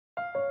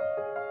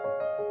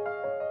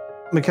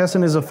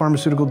McKesson is a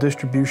pharmaceutical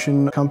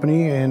distribution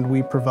company, and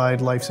we provide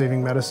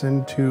life-saving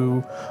medicine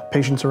to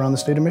patients around the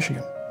state of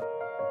Michigan.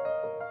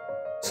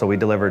 So we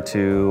deliver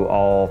to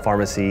all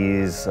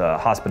pharmacies,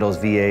 hospitals,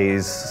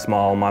 VAs,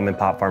 small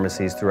mom-and-pop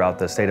pharmacies throughout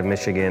the state of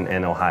Michigan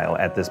and Ohio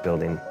at this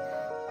building.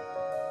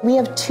 We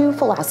have two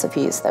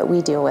philosophies that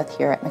we deal with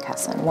here at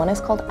McKesson. One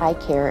is called I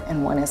Care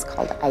and one is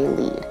called I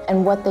Lead.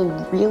 And what they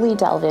really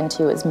delve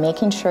into is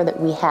making sure that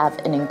we have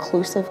an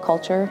inclusive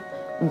culture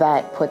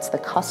that puts the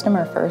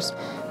customer first,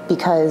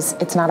 because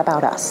it's not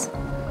about us.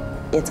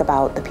 It's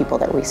about the people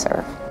that we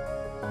serve.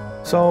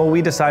 So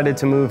we decided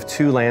to move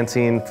to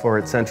Lansing for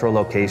its central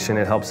location.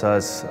 It helps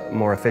us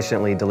more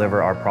efficiently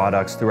deliver our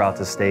products throughout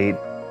the state.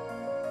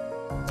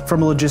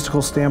 From a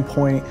logistical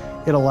standpoint,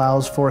 it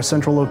allows for a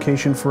central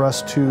location for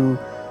us to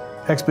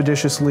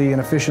expeditiously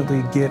and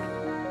efficiently get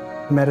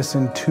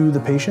medicine to the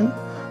patient.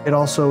 It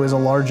also is a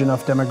large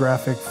enough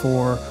demographic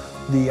for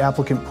the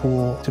applicant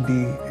pool to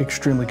be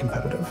extremely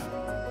competitive.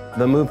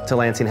 The move to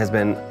Lansing has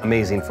been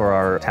amazing for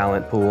our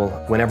talent pool.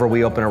 Whenever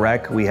we open a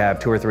rec, we have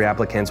 2 or 3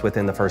 applicants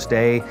within the first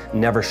day,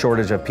 never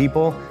shortage of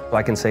people. So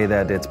I can say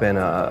that it's been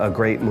a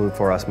great move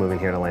for us moving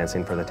here to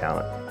Lansing for the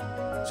talent.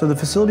 So the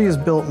facility is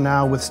built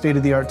now with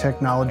state-of-the-art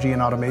technology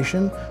and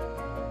automation.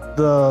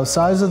 The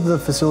size of the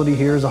facility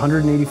here is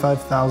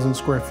 185,000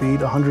 square feet,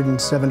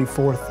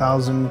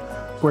 174,000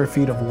 square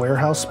feet of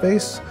warehouse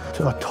space,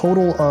 to a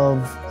total of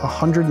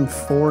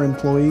 104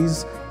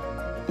 employees.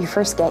 You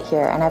first get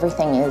here and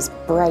everything is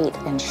bright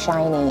and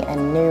shiny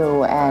and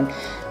new and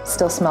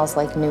still smells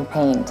like new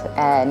paint,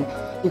 and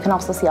you can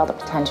also see all the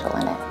potential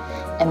in it.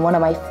 And one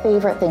of my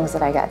favorite things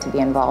that I got to be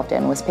involved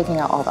in was picking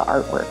out all the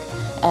artwork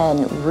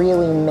and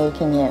really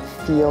making it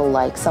feel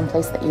like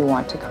someplace that you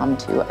want to come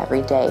to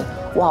every day,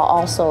 while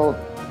also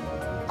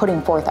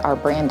putting forth our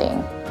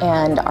branding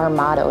and our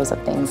mottos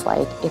of things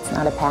like, it's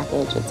not a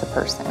package, it's a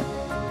person.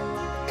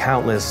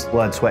 Countless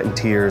blood, sweat, and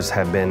tears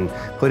have been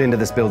put into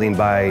this building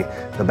by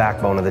the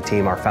backbone of the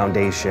team, our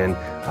foundation.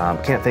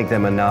 Can't thank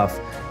them enough.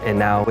 And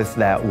now with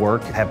that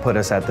work, have put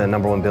us at the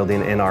 #1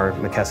 building in our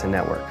McKesson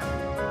network.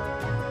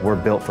 We're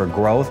built for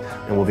growth,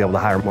 and we'll be able to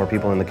hire more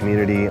people in the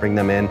community, bring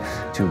them in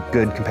to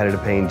good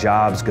competitive paying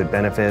jobs, good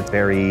benefits,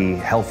 very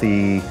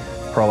healthy,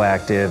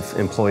 proactive,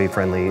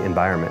 employee-friendly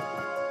environment.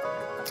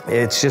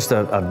 It's just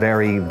a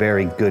very,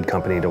 very good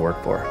company to work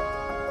for.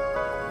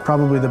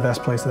 Probably the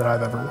best place that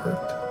I've ever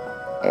worked.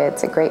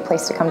 It's a great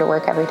place to come to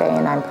work every day,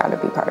 and I'm proud to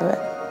be part of it.